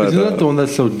 But, isn't that the one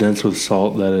that's so dense with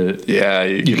salt that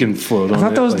you can float on it? I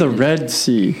thought that was the Red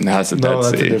Sea. No, it's the Dead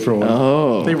Sea. That's a different one.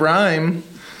 Oh. They rhyme.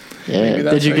 Yeah.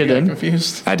 Did you get in?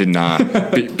 Confused. I did not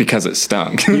because it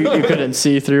stunk. You couldn't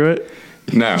see through it?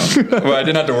 No. Well, I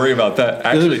didn't have to worry about that.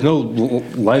 Actually, there's no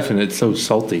life in it. It's so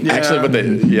salty. Yeah. Actually, but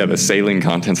the saline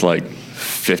content's like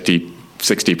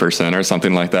 50-60% or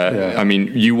something like that. Yeah. I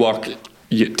mean,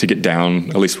 to get down,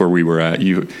 at least where we were at,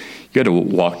 you had to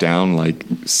walk down like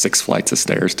 6 flights of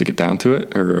stairs to get down to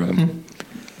it.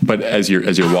 But as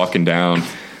you're walking down,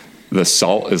 the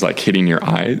salt is like hitting your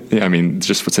eye. I mean, it's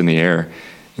just what's in the air.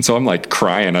 And so I'm like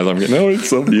crying as I'm getting, "Oh, it's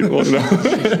so beautiful."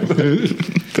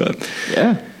 But,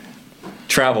 yeah.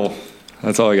 Travel.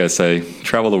 That's all I got to say.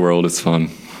 Travel the world. It's fun.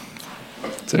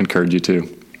 To encourage you to.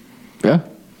 Yeah.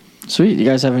 Sweet. You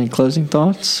guys have any closing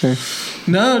thoughts? Or?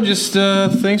 No, just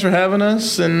thanks for having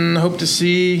us, and hope to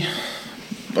see.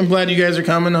 I'm glad you guys are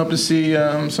coming. Hope to see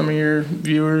some of your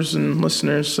viewers and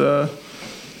listeners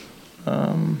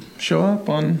show up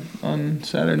on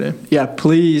Saturday. Yeah,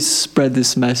 please spread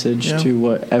this message to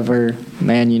whatever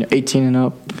man 18 and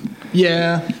up.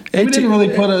 Yeah, we didn't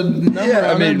really put a number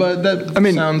on it, but that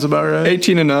sounds about right.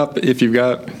 18 and up. If you've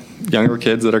got younger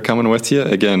kids that are coming with you,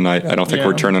 again, I don't think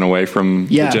we're turning away from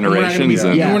the generations.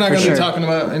 We're not going to be talking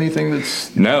about anything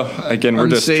that's again, we're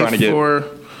just trying to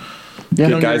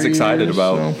get guys excited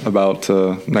about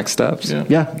next steps.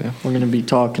 Yeah, we're going to be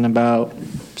talking about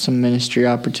some ministry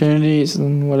opportunities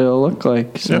and what it'll look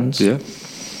like. Sounds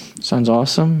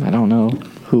awesome. I don't know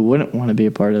who wouldn't want to be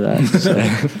a part of that. So.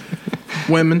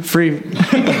 Women. Free.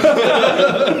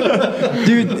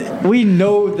 Dude, we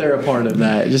know they're a part of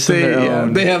that. Just their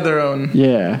own. They have their own.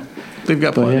 Yeah. They've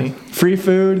got plenty. Yeah. Free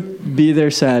food, be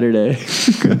there Saturday.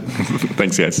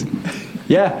 Thanks, guys.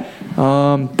 Yeah.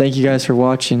 Thank you guys for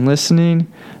watching, listening.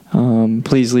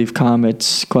 Please leave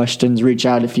comments, questions, reach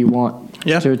out if you want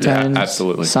to attend. Yeah,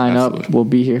 absolutely. Sign up. We'll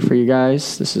be here for you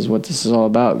guys. This is what this is all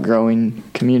about, growing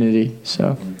community.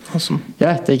 So awesome.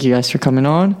 Yeah, thank you guys for coming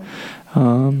on.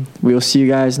 We will see you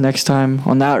guys next time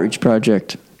on the Outreach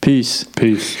Project. Peace.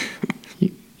 Peace.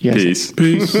 Peace.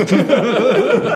 Peace.